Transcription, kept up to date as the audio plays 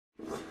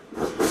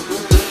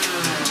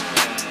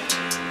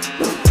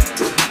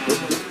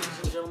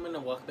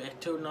welcome back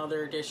to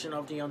another edition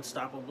of the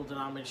Unstoppable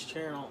Denominator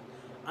channel.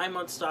 I'm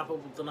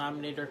Unstoppable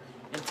Denominator,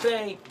 and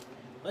today,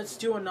 let's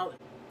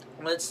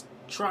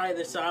try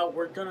this out.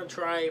 We're gonna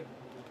try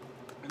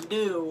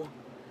new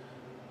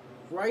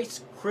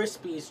Rice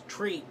Krispies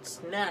treat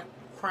snack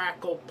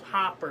crackle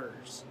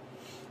poppers.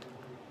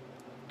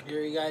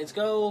 Here you guys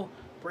go,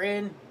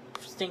 brand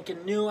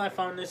stinking new. I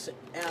found this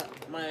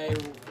at my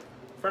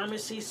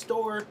pharmacy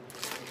store,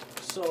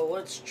 so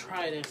let's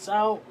try this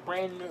out.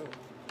 Brand new.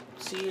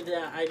 See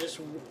that I just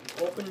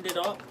opened it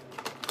up.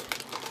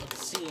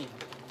 Let's see.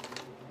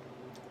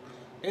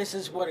 This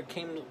is what it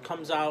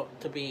comes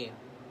out to be.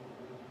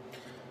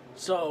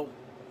 So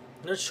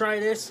let's try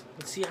this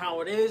and see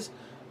how it is.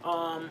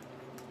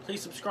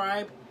 Please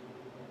subscribe.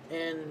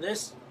 And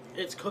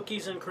it's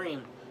cookies and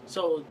cream.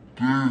 So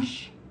this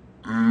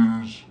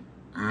is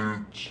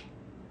its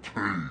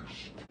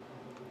taste.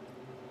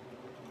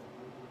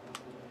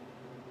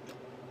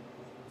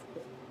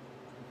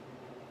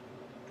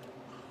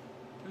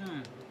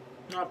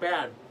 Not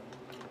bad.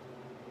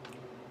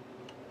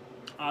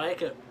 I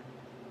like it.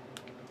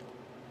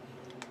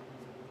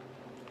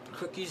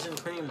 Cookies and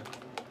cream.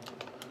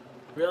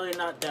 Really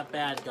not that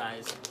bad,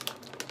 guys.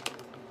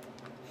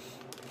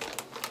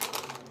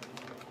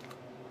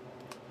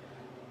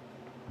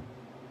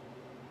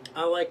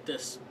 I like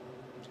this.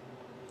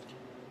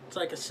 It's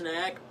like a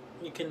snack.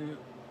 You can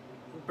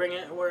bring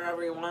it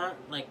wherever you want.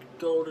 Like,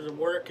 go to the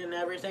work and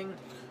everything.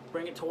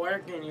 Bring it to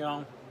work and, you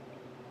know,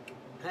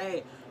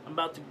 hey, I'm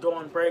about to go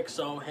on break,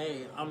 so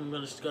hey, I'm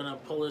just gonna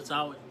pull this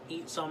out,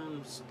 eat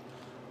some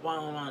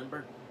while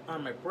I'm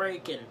on my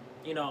break, and,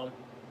 you know,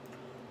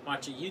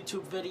 watch a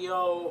YouTube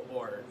video,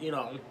 or, you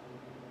know.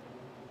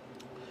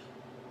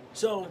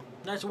 So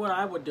that's what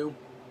I would do.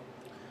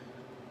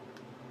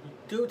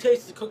 Do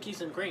taste the cookies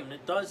and cream.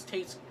 It does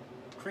taste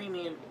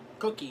creamy and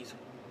cookies.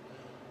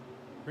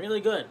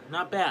 Really good,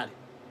 not bad.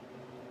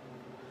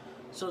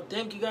 So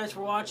thank you guys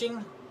for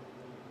watching.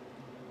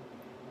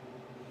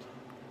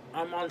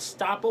 I'm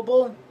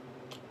Unstoppable,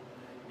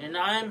 and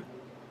I'm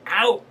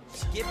out.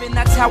 Given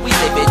that's how we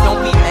live it,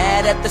 don't be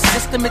mad at the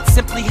system, it's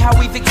simply how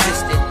we've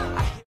existed.